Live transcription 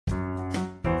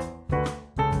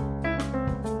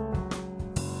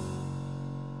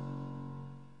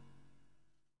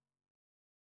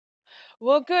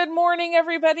Well, good morning,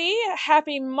 everybody.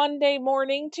 Happy Monday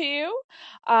morning to you.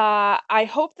 I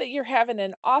hope that you're having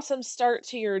an awesome start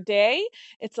to your day.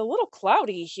 It's a little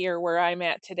cloudy here where I'm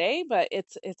at today, but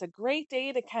it's a great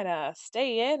day to kind of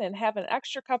stay in and have an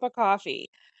extra cup of coffee.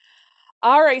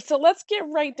 All right, so let's get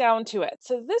right down to it.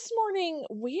 So this morning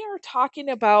we are talking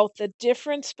about the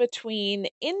difference between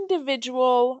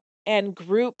individual and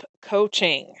group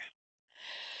coaching.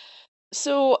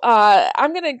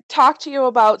 I'm going to talk to you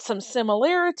about some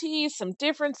similarities, some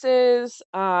differences,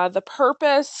 the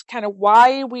purpose, kind of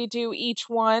why we do each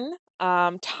one,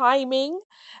 timing,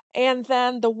 and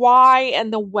then the why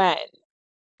and the when.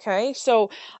 Okay,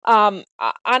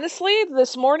 honestly,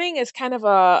 this morning is kind of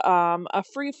a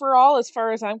free for all as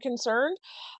far as I'm concerned.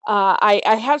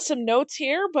 I have some notes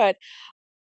here, but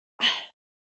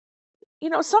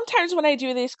sometimes when I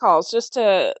do these calls, just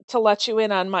to let you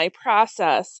in on my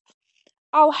process,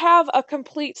 I'll have a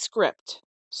complete script.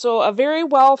 So a very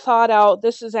well thought out,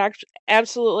 this is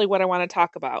absolutely what I want to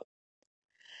talk about.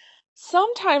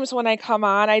 Sometimes when I come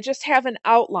on, I just have an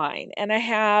outline and I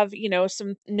have,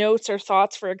 some notes or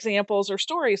thoughts for examples or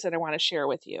stories that I want to share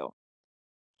with you.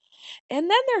 And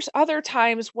then there's other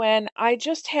times when I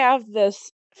just have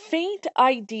this faint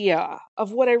idea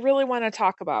of what I really want to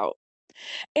talk about.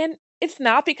 And it's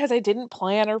not because I didn't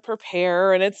plan or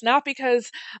prepare, and it's not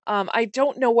because I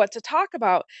don't know what to talk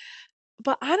about.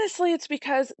 But honestly, it's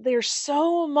because there's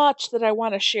so much that I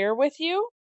want to share with you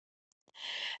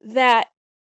that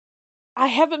I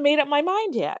haven't made up my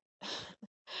mind yet.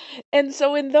 And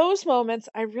so, in those moments,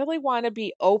 I really want to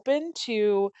be open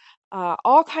to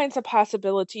all kinds of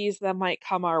possibilities that might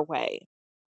come our way.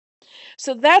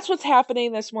 So, that's what's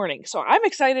happening this morning. So, I'm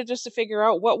excited just to figure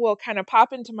out what will kind of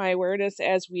pop into my awareness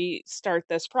as we start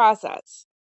this process.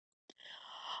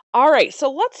 All right,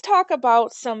 so let's talk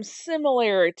about some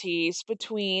similarities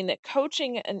between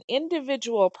coaching an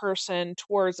individual person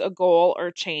towards a goal or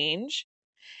change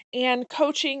and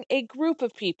coaching a group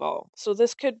of people. So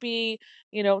this could be,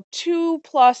 two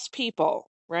plus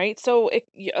people, right?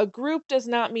 A group does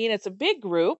not mean it's a big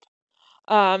group.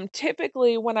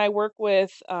 Typically, when I work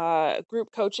with group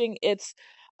coaching, it's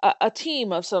a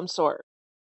team of some sort.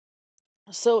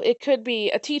 So it could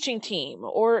be a teaching team,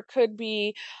 or it could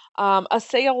be a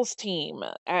sales team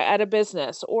at a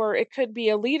business, or it could be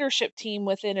a leadership team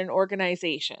within an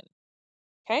organization.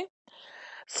 Okay.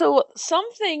 So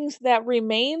some things that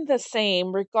remain the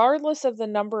same, regardless of the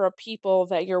number of people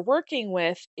that you're working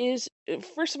with, is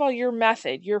first of all, your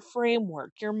method, your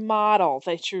framework, your model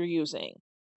that you're using.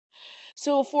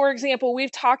 So, for example,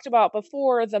 we've talked about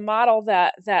before the model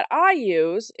that I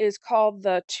use is called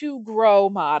the to grow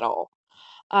model.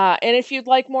 And if you'd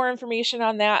like more information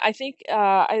on that,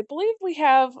 I believe we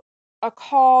have a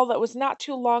call that was not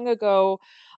too long ago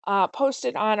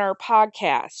posted on our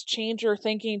podcast, Change Your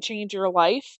Thinking, Change Your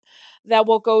Life, that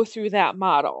will go through that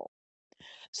model.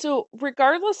 So,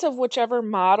 regardless of whichever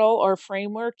model or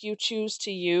framework you choose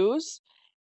to use,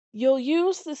 you'll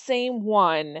use the same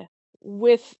one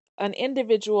with an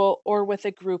individual or with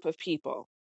a group of people.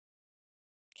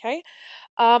 Okay.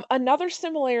 Another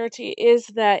similarity is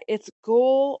that it's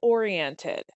goal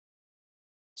oriented.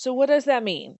 So what does that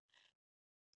mean?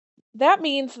 That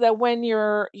means that when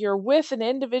you're with an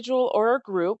individual or a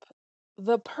group,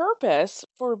 the purpose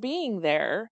for being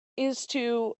there is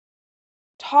to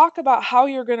talk about how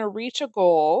you're going to reach a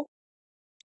goal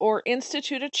or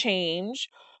institute a change,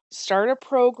 start a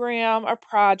program, a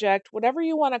project, whatever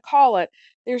you want to call it.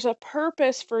 There's a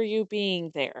purpose for you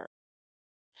being there.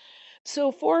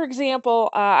 So, for example,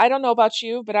 I don't know about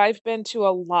you, but I've been to a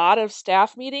lot of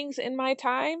staff meetings in my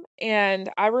time.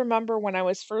 And I remember when I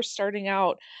was first starting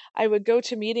out, I would go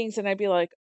to meetings and I'd be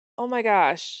like, oh my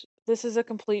gosh, this is a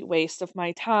complete waste of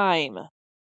my time.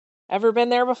 Ever been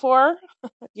there before?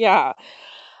 Yeah.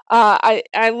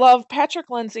 I love Patrick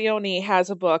Lencioni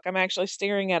has a book. I'm actually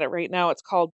staring at it right now. It's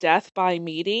called Death by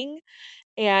Meeting.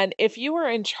 And if you are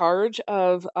in charge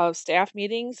of staff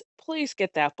meetings, please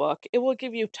get that book. It will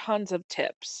give you tons of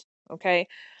tips. Okay.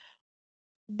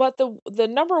 But the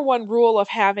number one rule of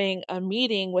having a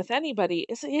meeting with anybody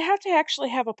is that you have to actually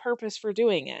have a purpose for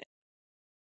doing it.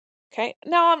 Okay.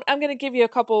 Now I'm going to give you a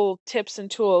couple tips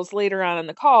and tools later on in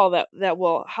the call that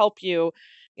will help you.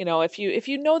 If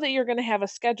you know that you're going to have a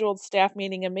scheduled staff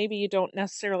meeting and maybe you don't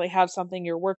necessarily have something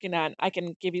you're working on, I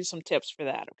can give you some tips for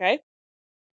that. Okay.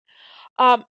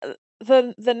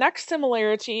 The next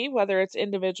similarity, whether it's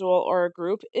individual or a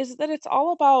group, is that it's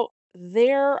all about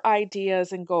their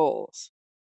ideas and goals.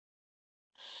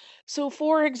 So,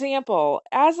 for example,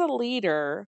 as a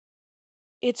leader,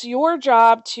 it's your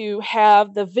job to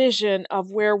have the vision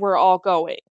of where we're all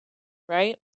going,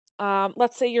 right?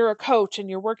 let's say you're a coach and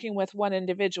you're working with one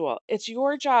individual. It's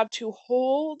your job to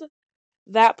hold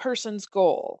that person's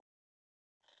goal.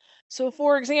 So,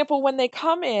 for example, when they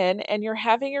come in and you're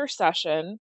having your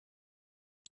session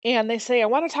and they say, I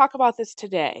want to talk about this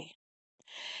today.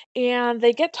 And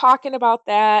they get talking about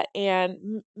that,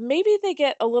 and maybe they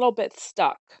get a little bit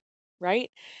stuck,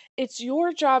 right? It's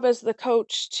your job as the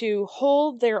coach to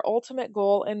hold their ultimate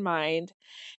goal in mind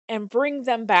and bring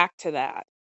them back to that.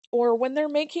 Or when they're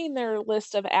making their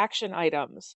list of action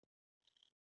items,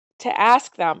 to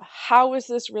ask them, how is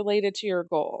this related to your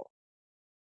goal?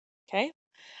 Okay.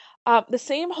 The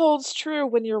same holds true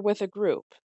when you're with a group.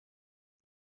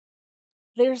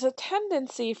 There's a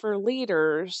tendency for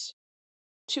leaders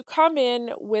to come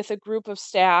in with a group of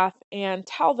staff and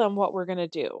tell them what we're going to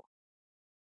do.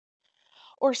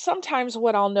 Or sometimes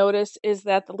what I'll notice is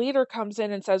that the leader comes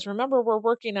in and says, remember, we're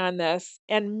working on this.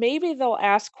 And maybe they'll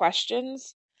ask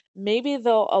questions. Maybe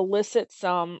they'll elicit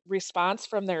some response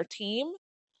from their team.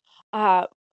 Uh,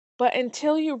 but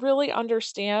until you really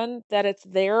understand that it's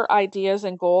their ideas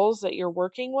and goals that you're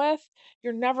working with,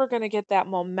 you're never going to get that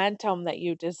momentum that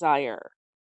you desire.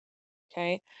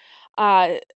 Okay.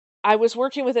 Uh, I was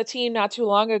working with a team not too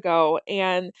long ago,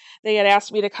 and they had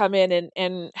asked me to come in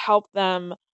and help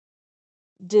them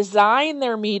design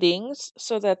their meetings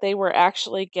so that they were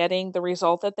actually getting the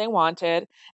result that they wanted,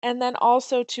 and then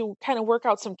also to kind of work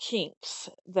out some kinks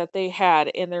that they had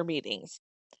in their meetings.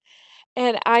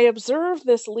 And I observed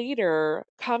this leader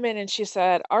come in and she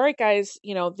said, all right, guys,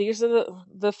 these are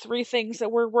the three things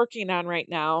that we're working on right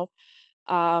now.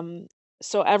 Um,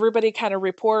 so everybody kind of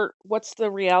report what's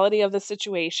the reality of the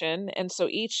situation. And so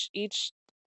each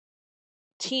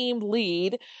team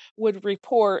lead would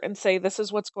report and say, this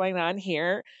is what's going on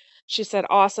here. She said,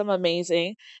 awesome,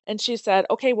 amazing. And she said,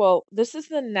 okay, well, this is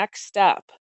the next step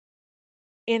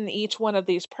in each one of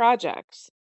these projects.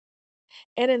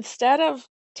 And instead of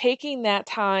taking that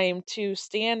time to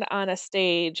stand on a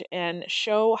stage and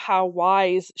show how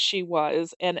wise she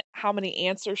was and how many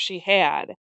answers she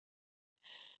had,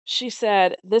 she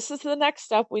said, this is the next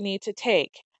step we need to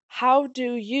take. How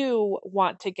do you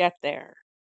want to get there?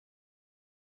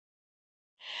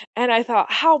 And I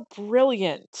thought, how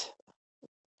brilliant.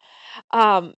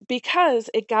 Because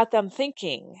it got them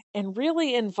thinking and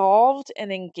really involved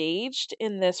and engaged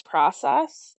in this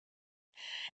process.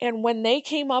 And when they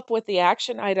came up with the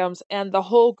action items and the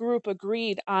whole group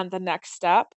agreed on the next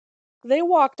step, they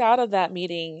walked out of that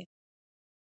meeting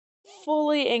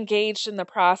fully engaged in the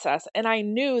process. And I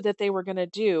knew that they were going to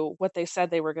do what they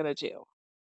said they were going to do.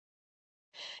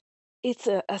 It's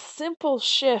a simple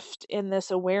shift in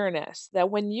this awareness that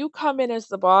when you come in as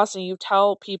the boss and you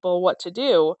tell people what to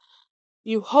do,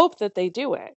 you hope that they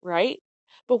do it, right?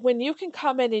 But when you can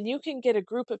come in and you can get a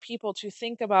group of people to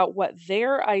think about what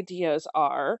their ideas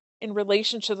are in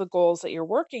relation to the goals that you're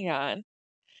working on,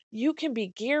 you can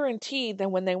be guaranteed that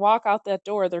when they walk out that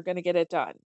door, they're going to get it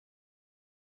done.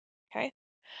 Okay.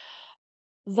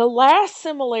 The last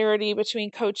similarity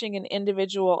between coaching an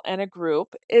individual and a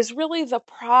group is really the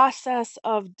process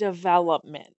of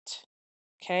development.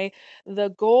 Okay. The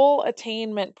goal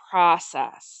attainment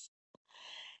process.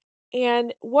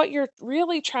 And what you're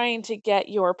really trying to get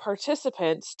your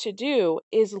participants to do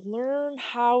is learn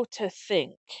how to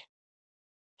think.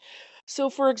 So,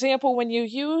 for example, when you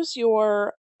use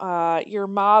your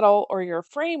model or your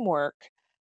framework,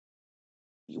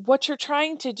 what you're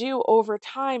trying to do over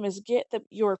time is get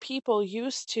your people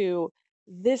used to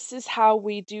this is how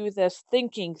we do this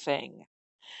thinking thing.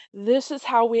 This is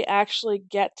how we actually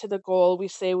get to the goal we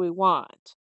say we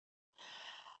want.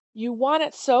 You want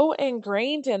it so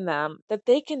ingrained in them that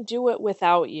they can do it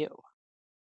without you.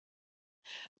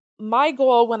 My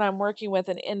goal when I'm working with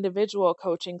an individual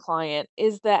coaching client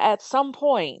is that at some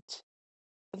point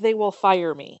they will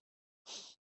fire me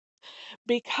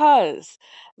because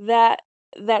that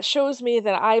that shows me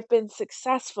that I've been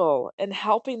successful in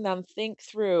helping them think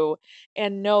through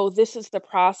and know this is the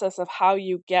process of how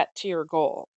you get to your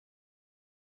goal.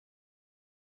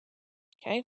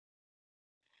 Okay?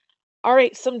 All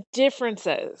right, some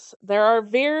differences. There are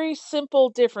very simple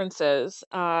differences.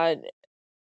 Let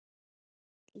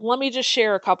me just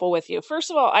share a couple with you. First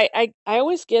of all, I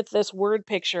always get this word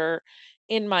picture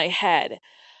in my head.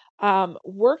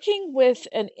 Working with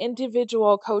an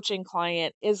individual coaching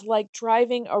client is like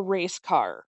driving a race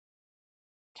car.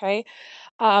 Okay.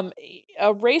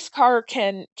 A race car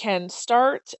can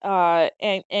start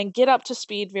and get up to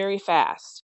speed very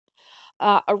fast.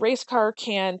 A race car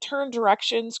can turn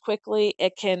directions quickly.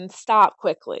 It can stop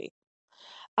quickly.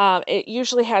 It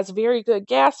usually has very good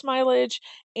gas mileage,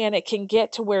 and it can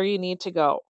get to where you need to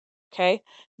go. Okay.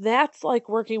 That's like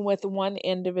working with one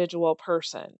individual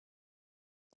person.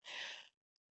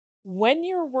 When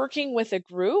you're working with a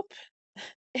group,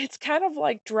 it's kind of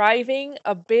like driving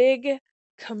a big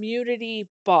community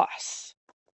bus.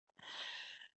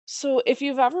 So if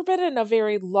you've ever been in a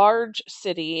very large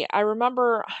city, I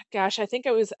remember, gosh, I think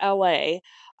it was LA.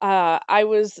 I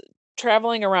was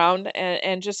traveling around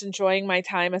and just enjoying my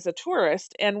time as a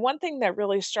tourist. And one thing that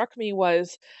really struck me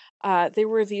was there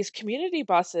were these community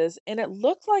buses, and it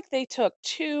looked like they took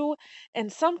two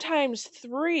and sometimes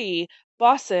three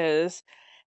buses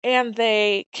and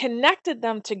they connected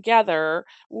them together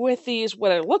with these,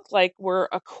 what it looked like were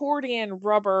accordion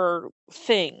rubber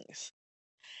things.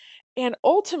 And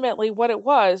ultimately, what it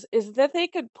was is that they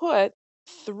could put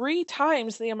three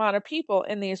times the amount of people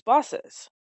in these buses.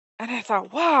 And I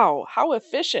thought, wow, how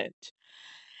efficient.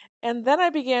 And then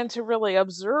I began to really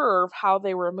observe how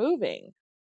they were moving.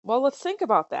 Well, let's think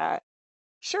about that.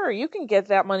 Sure, you can get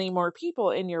that many more people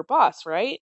in your bus,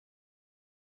 right?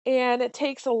 And it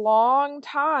takes a long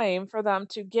time for them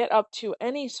to get up to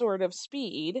any sort of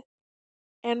speed.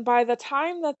 And by the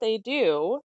time that they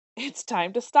do, it's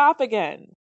time to stop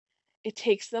again. It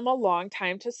takes them a long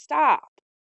time to stop.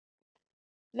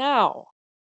 Now,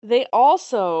 they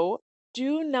also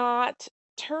do not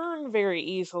turn very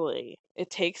easily. It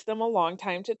takes them a long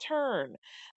time to turn.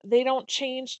 They don't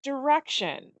change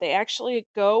direction. They actually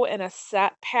go in a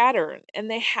set pattern,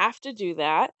 and they have to do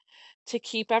that to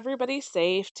keep everybody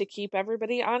safe, to keep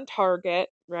everybody on target,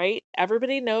 right?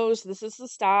 Everybody knows this is the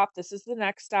stop, this is the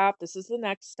next stop, this is the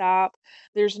next stop.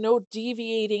 There's no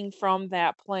deviating from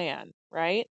that plan,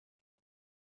 right?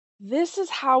 This is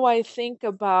how I think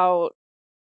about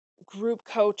group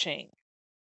coaching.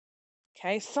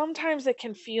 Okay, sometimes it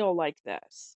can feel like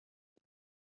this.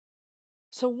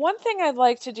 So, one thing I'd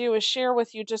like to do is share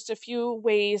with you just a few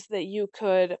ways that you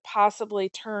could possibly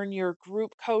turn your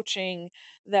group coaching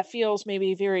that feels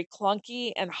maybe very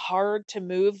clunky and hard to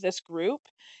move this group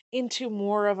into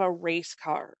more of a race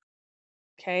car.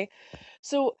 Okay,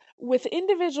 so with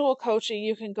individual coaching,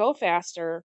 you can go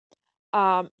faster.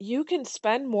 You can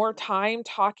spend more time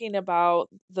talking about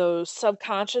those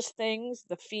subconscious things,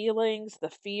 the feelings, the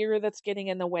fear that's getting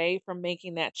in the way from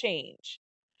making that change.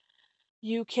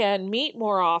 You can meet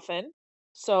more often.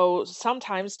 So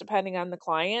sometimes, depending on the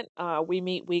client, we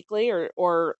meet weekly,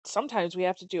 or sometimes we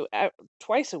have to do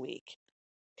twice a week.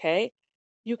 Okay.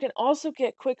 You can also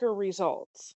get quicker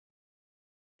results.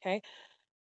 Okay.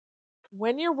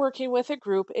 When you're working with a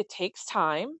group, it takes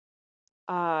time.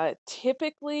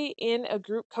 Typically, in a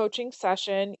group coaching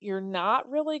session, you're not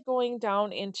really going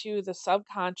down into the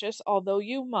subconscious, although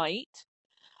you might.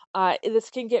 This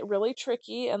can get really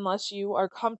tricky unless you are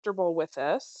comfortable with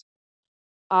this.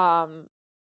 Um,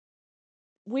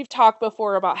 we've talked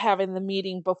before about having the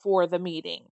meeting before the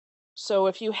meeting. So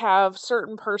if you have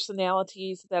certain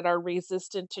personalities that are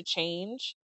resistant to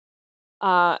change,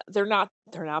 they're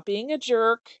not being a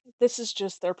jerk. This is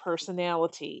just their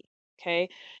personality. Okay.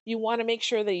 You want to make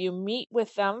sure that you meet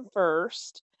with them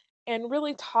first and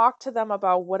really talk to them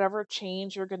about whatever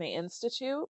change you're going to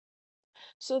institute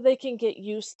so they can get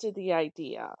used to the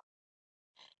idea.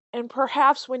 And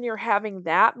perhaps when you're having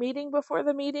that meeting before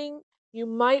the meeting, you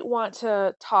might want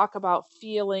to talk about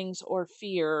feelings or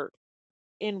fear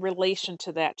in relation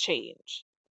to that change.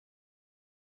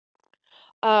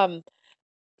 Um,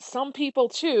 some people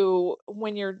too,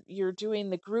 when you're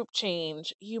doing the group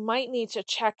change, you might need to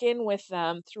check in with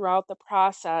them throughout the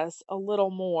process a little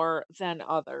more than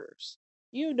others.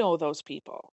 You know those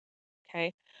people,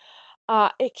 okay?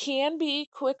 It can be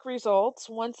quick results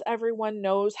once everyone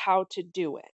knows how to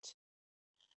do it.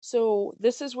 So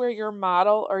this is where your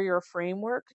model or your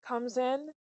framework comes in,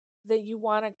 that you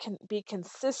want to be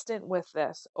consistent with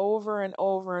this over and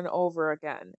over and over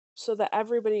again so that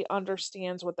everybody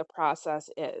understands what the process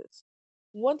is.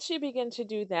 Once you begin to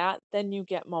do that, then you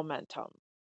get momentum.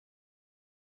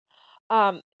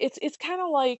 It's kind of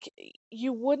like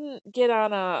you wouldn't get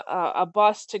on a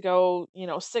bus to go,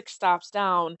 6 stops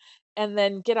down and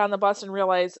then get on the bus and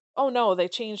realize, oh no, they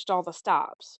changed all the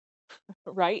stops,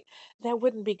 right? That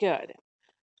wouldn't be good.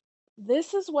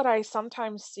 This is what I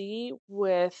sometimes see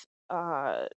with,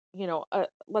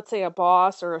 let's say a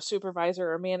boss or a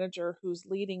supervisor or manager who's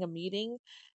leading a meeting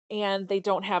and they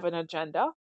don't have an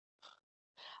agenda.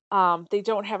 They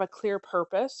don't have a clear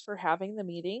purpose for having the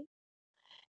meeting.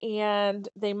 And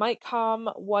they might come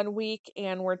one week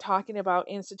and we're talking about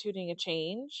instituting a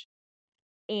change.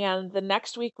 And the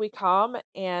next week we come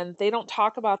and they don't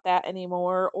talk about that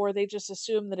anymore, or they just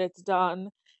assume that it's done.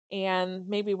 And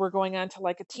maybe we're going on to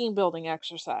like a team building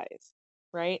exercise.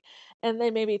 right? And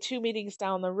then maybe two meetings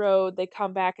down the road, they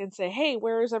come back and say, "Hey,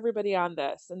 where is everybody on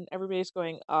this?" And everybody's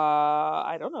going,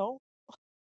 I don't know."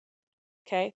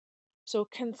 Okay. So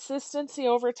consistency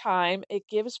over time, it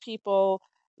gives people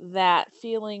that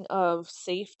feeling of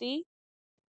safety,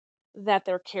 that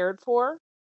they're cared for,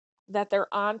 that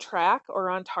they're on track or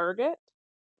on target,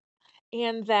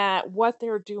 and that what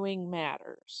they're doing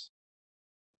matters.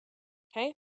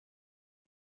 Okay.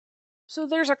 So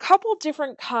there's a couple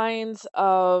different kinds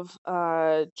of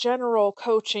general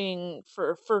coaching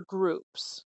for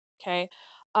groups. Okay.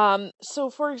 So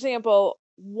for example,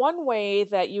 one way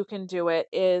that you can do it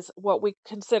is what we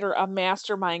consider a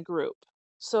mastermind group.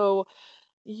 So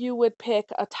you would pick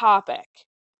a topic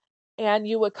and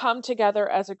you would come together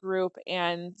as a group,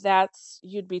 and that's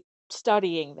you'd be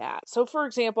studying that. So for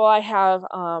example, I have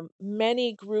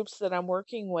many groups that I'm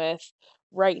working with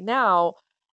right now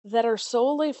that are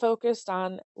solely focused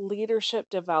on leadership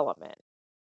development.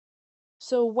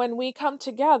 So when we come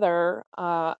together,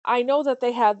 I know that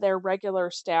they had their regular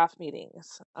staff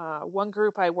meetings. One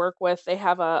group I work with, they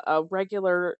have a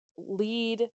regular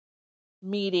lead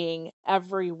meeting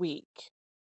every week.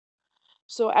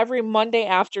 So every Monday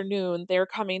afternoon, they're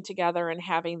coming together and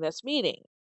having this meeting.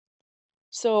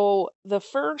 So the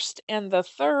first and the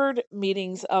third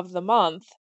meetings of the month,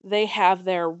 they have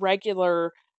their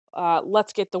regular,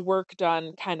 let's get the work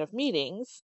done kind of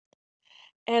meetings.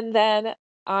 And then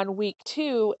on week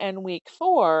 2 and week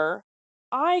 4,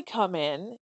 I come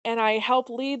in and I help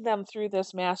lead them through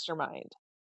this mastermind.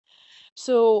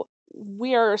 So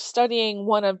we are studying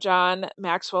one of John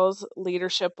Maxwell's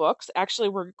leadership books. Actually,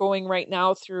 we're going right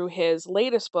now through his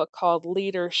latest book called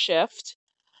Leader Shift.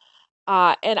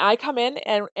 And I come in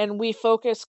and we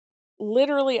focus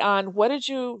literally on what did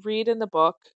you read in the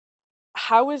book?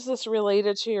 How is this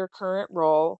related to your current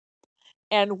role?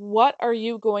 And what are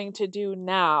you going to do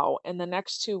now in the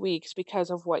next 2 weeks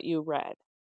because of what you read?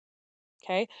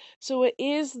 Okay. So it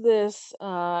is this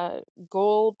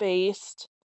goal based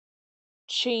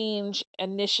change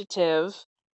initiative,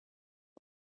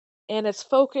 and it's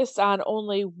focused on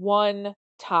only one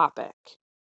topic.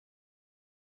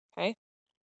 Okay.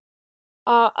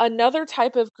 Another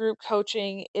type of group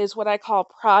coaching is what I call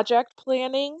project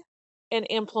planning and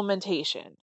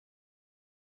implementation.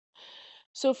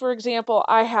 So, for example,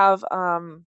 I have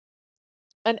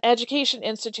an education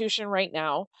institution right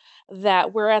now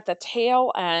that we're at the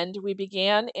tail end. We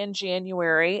began in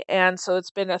January, and so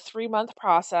it's been a 3-month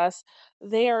process.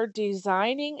 They are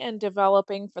designing and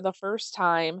developing for the first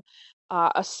time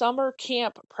a summer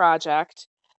camp project.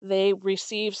 They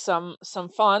received some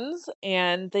funds,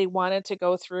 and they wanted to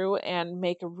go through and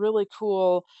make a really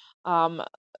cool um,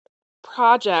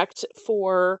 project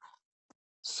for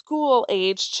school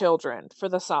age children for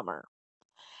the summer.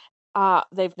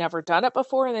 They've never done it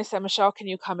before, and they said, "Michelle, can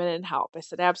you come in and help?" I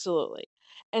said, "Absolutely."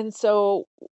 And so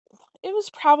it was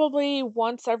probably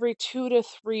once every 2 to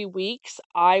 3 weeks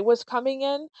I was coming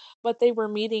in, but they were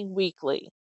meeting weekly.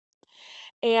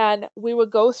 And we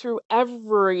would go through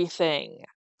everything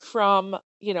from,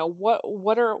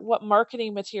 what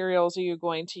marketing materials are you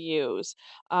going to use?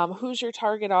 Who's your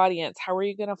target audience? How are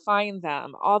you going to find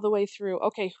them? All the way through,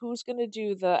 okay, who's going to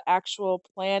do the actual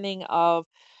planning of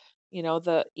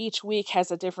the each week has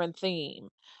a different theme.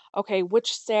 Okay,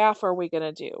 which staff are we going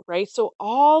to do, right? So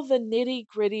all the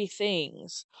nitty-gritty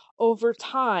things over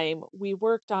time we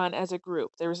worked on as a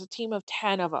group. There was a team of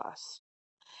 10 of us.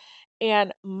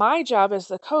 And my job as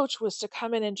the coach was to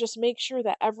come in and just make sure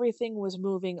that everything was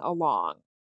moving along.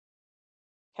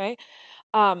 Okay.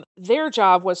 Their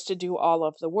job was to do all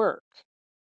of the work.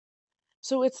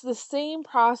 So it's the same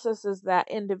process as that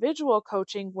individual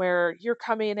coaching where you're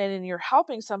coming in and you're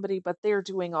helping somebody, but they're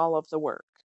doing all of the work.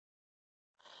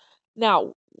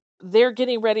 Now, they're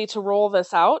getting ready to roll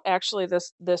this out actually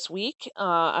this week.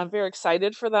 I'm very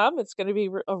excited for them. It's going to be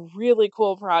a really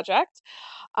cool project.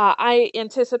 I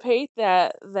anticipate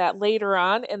that later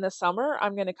on in the summer,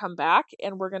 I'm going to come back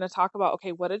and we're going to talk about,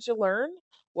 okay, what did you learn?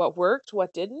 What worked?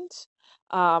 What didn't?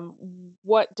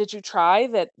 What did you try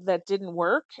that didn't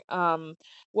work?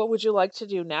 What would you like to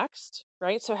do next?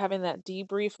 Right? So having that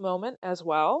debrief moment as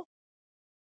well.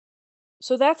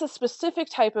 So that's a specific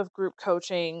type of group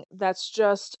coaching that's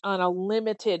just on a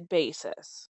limited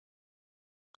basis.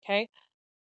 Okay.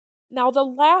 Now, the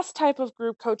last type of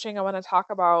group coaching I want to talk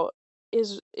about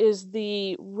is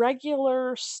the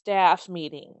regular staff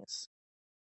meetings.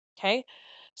 Okay.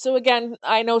 So again,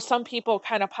 I know some people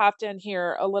kind of popped in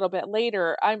here a little bit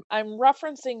later. I'm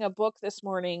referencing a book this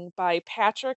morning by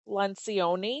Patrick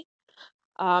Lencioni.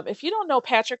 If you don't know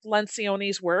Patrick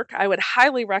Lencioni's work, I would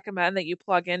highly recommend that you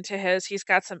plug into his. He's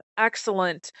got some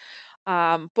excellent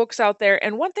books out there.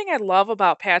 And one thing I love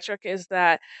about Patrick is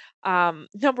that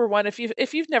number one, if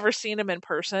you've never seen him in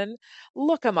person,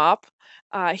 look him up.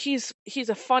 He's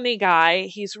a funny guy.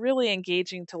 He's really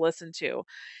engaging to listen to.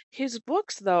 His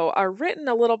books, though, are written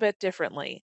a little bit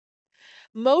differently.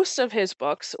 Most of his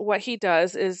books, what he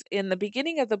does is in the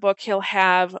beginning of the book, he'll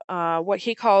have what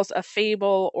he calls a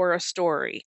fable or a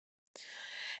story.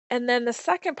 And then the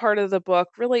second part of the book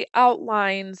really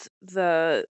outlines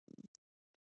the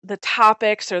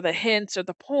topics or the hints or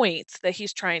the points that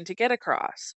he's trying to get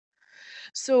across.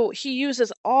 So he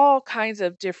uses all kinds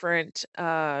of different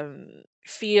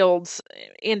fields,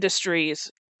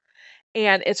 industries,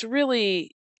 and it's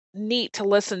really neat to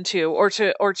listen to or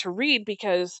to read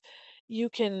because you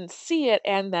can see it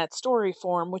in that story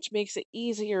form, which makes it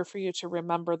easier for you to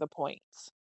remember the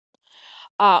points.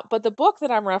 But the book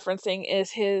that I'm referencing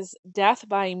is his Death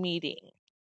by Meeting.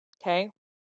 Okay.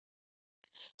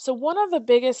 So, one of the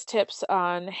biggest tips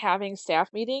on having staff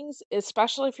meetings,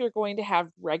 especially if you're going to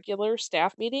have regular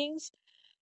staff meetings,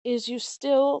 is you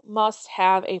still must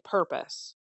have a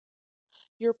purpose.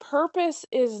 Your purpose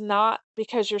is not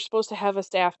because you're supposed to have a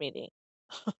staff meeting.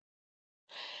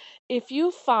 If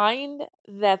you find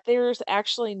that there's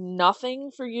actually nothing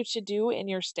for you to do in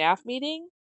your staff meeting,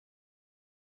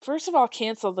 first of all,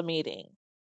 cancel the meeting.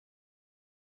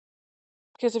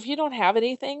 Because if you don't have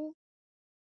anything,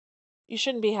 you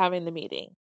shouldn't be having the meeting.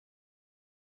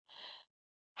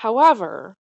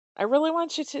 However, I really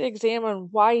want you to examine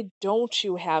why don't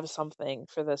you have something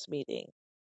for this meeting?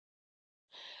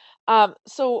 I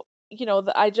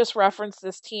just referenced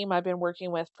this team I've been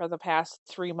working with for the past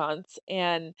 3 months,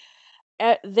 and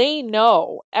they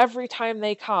know every time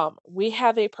they come, we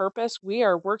have a purpose. We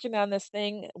are working on this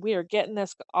thing. We are getting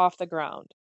this off the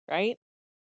ground, right?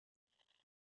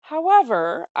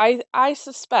 However, I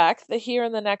suspect that here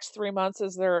in the next 3 months,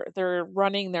 as they're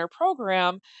running their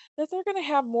program, that they're going to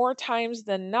have more times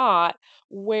than not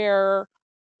where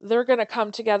they're going to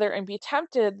come together and be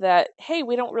tempted that, hey,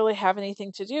 we don't really have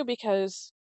anything to do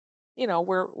because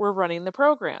we're running the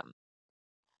program.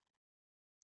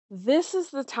 This is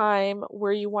the time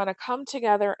where you want to come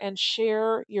together and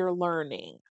share your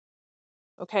learning.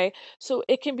 Okay, so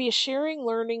it can be sharing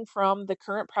learning from the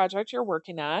current project you're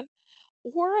working on,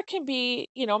 or it can be,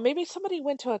 maybe somebody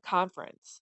went to a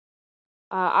conference.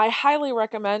 I highly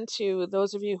recommend to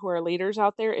those of you who are leaders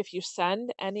out there, if you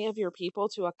send any of your people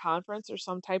to a conference or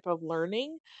some type of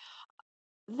learning,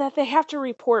 that they have to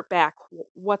report back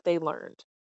what they learned.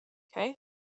 Okay.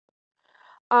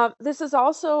 This is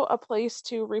also a place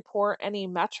to report any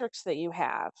metrics that you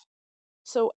have.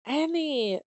 So,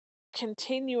 any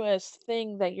continuous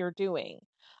thing that you're doing,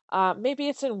 maybe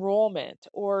it's enrollment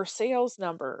or sales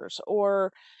numbers,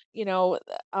 or, you know,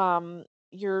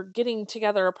 you're getting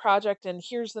together a project and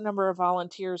here's the number of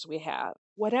volunteers we have.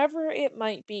 Whatever it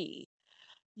might be,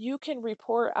 you can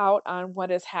report out on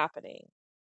what is happening.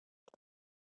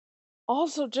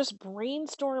 Also, just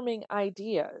brainstorming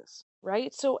ideas,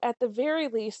 right? So at the very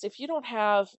least, if you don't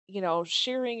have,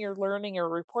 sharing your learning or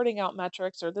reporting out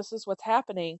metrics or this is what's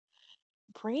happening,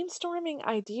 brainstorming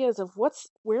ideas of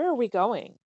where are we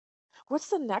going? What's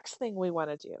the next thing we want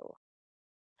to do?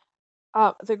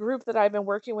 The group that I've been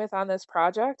working with on this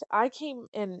project, I came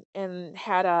in and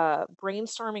had a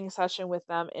brainstorming session with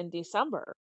them in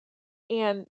December.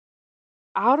 And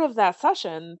out of that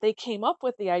session, they came up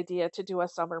with the idea to do a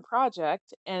summer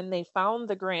project and they found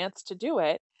the grants to do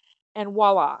it. And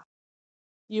voila,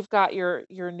 you've got your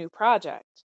new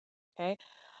project. Okay.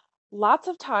 Lots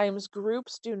of times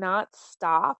groups do not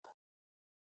stop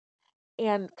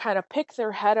and kind of pick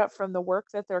their head up from the work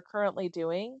that they're currently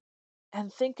doing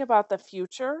and think about the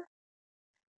future.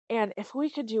 And if we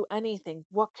could do anything,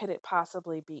 what could it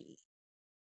possibly be?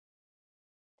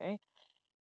 Okay.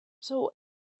 So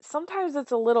sometimes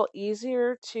it's a little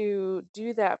easier to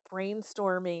do that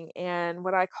brainstorming and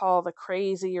what I call the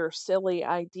crazy or silly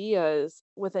ideas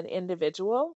with an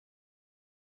individual,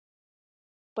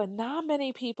 but not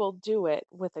many people do it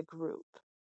with a group.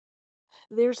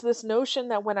 There's this notion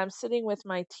that when I'm sitting with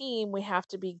my team, we have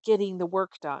to be getting the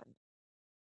work done.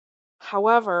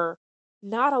 However,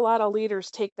 not a lot of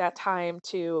leaders take that time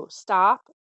to stop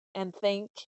and think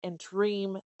and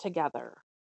dream together.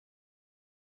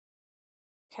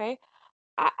 Okay.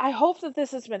 I hope that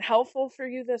this has been helpful for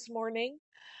you this morning.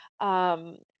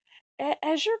 Um,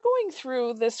 as you're going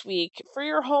through this week for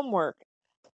your homework,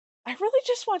 I really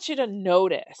just want you to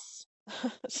notice.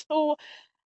 So,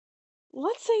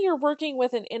 let's say you're working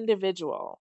with an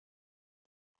individual.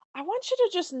 I want you to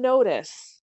just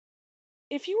notice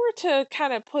if you were to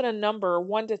kind of put a number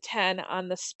 1 to 10 on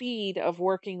the speed of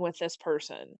working with this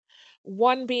person,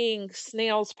 1 being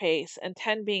snail's pace and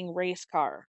 10 being race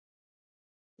car,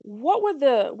 what would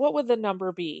the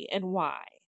number be and why?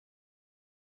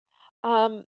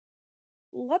 Um,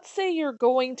 let's say you're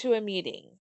going to a meeting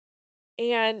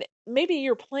and maybe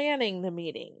you're planning the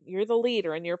meeting. You're the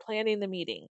leader and you're planning the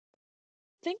meeting.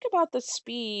 Think about the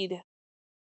speed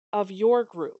of your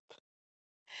group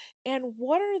and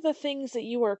what are the things that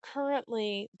you are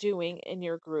currently doing in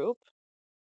your group?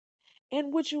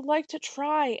 And would you like to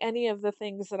try any of the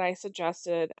things that I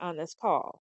suggested on this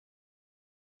call?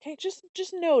 Okay,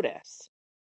 just notice.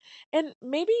 And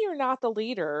maybe you're not the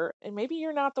leader and maybe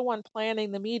you're not the one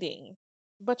planning the meeting,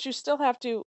 but you still have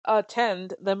to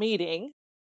attend the meeting,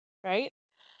 right?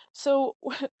 So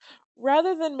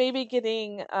rather than maybe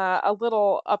getting a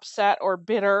little upset or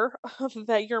bitter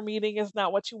that your meeting is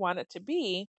not what you want it to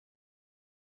be,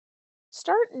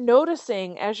 start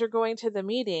noticing as you're going to the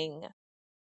meeting,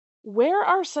 where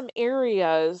are some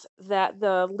areas that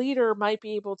the leader might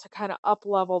be able to kind of up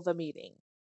level the meeting?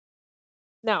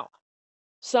 Now,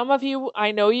 some of you,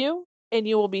 I know you, and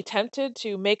you will be tempted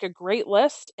to make a great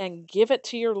list and give it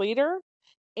to your leader.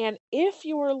 And if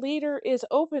your leader is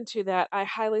open to that, I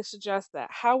highly suggest that.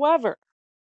 However,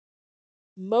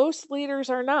 most leaders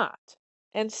are not.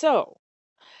 And so,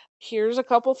 here's a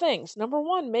couple things. Number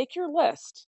 1, make your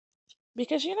list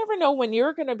because you never know when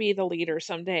you're going to be the leader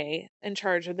someday in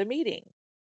charge of the meeting,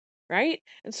 right?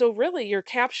 And so really you're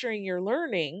capturing your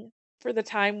learning for the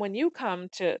time when you come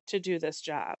to do this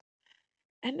job.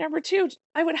 And number 2,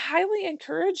 I would highly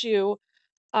encourage you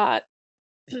uh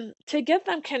to get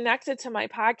them connected to my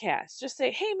podcast. Just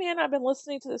say, "Hey man, I've been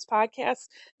listening to this podcast.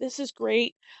 This is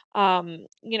great.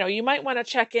 You might want to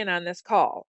check in on this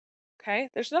call." Okay?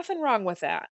 There's nothing wrong with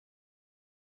that.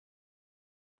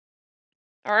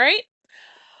 All right?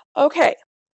 Okay.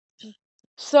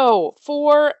 So,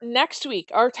 for next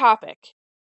week, our topic,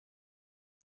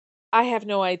 I have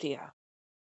no idea.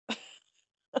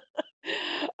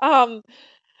 um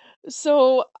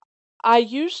so I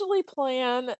usually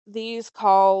plan these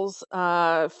calls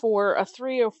for a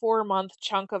 3 or 4 month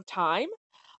chunk of time.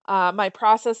 My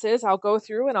process is I'll go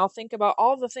through and I'll think about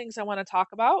all the things I want to talk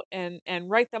about and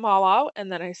write them all out,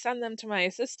 and then I send them to my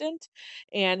assistant,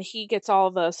 and he gets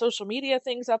all the social media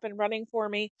things up and running for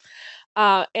me.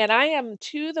 And I am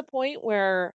to the point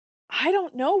where I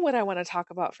don't know what I want to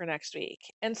talk about for next week,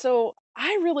 and so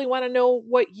I really want to know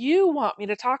what you want me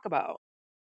to talk about.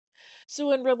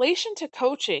 So, in relation to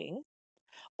coaching,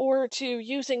 or to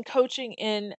using coaching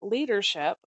in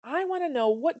leadership, I want to know,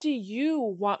 what do you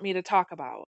want me to talk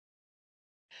about?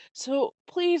 So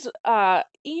please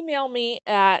email me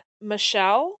at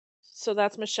Michelle, so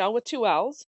that's Michelle with 2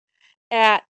 L's,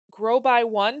 at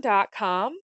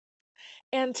growby1.com,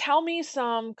 and tell me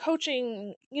some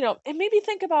coaching, and maybe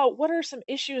think about what are some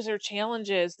issues or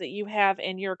challenges that you have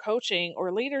in your coaching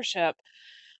or leadership,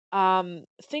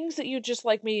 things that you'd just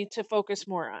like me to focus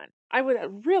more on. I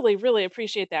would really, really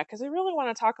appreciate that because I really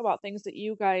want to talk about things that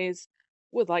you guys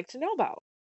would like to know about.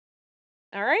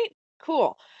 All right,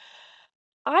 cool.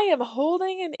 I am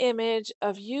holding an image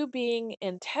of you being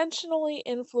intentionally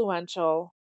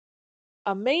influential,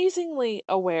 amazingly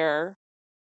aware,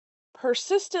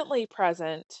 persistently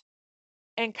present,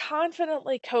 and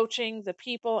confidently coaching the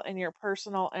people in your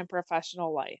personal and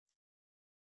professional life.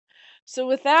 So,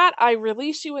 with that, I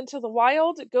release you into the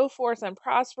wild. Go forth and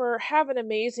prosper. Have an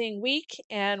amazing week,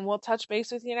 and we'll touch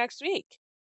base with you next week.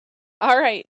 All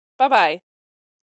right. Bye bye.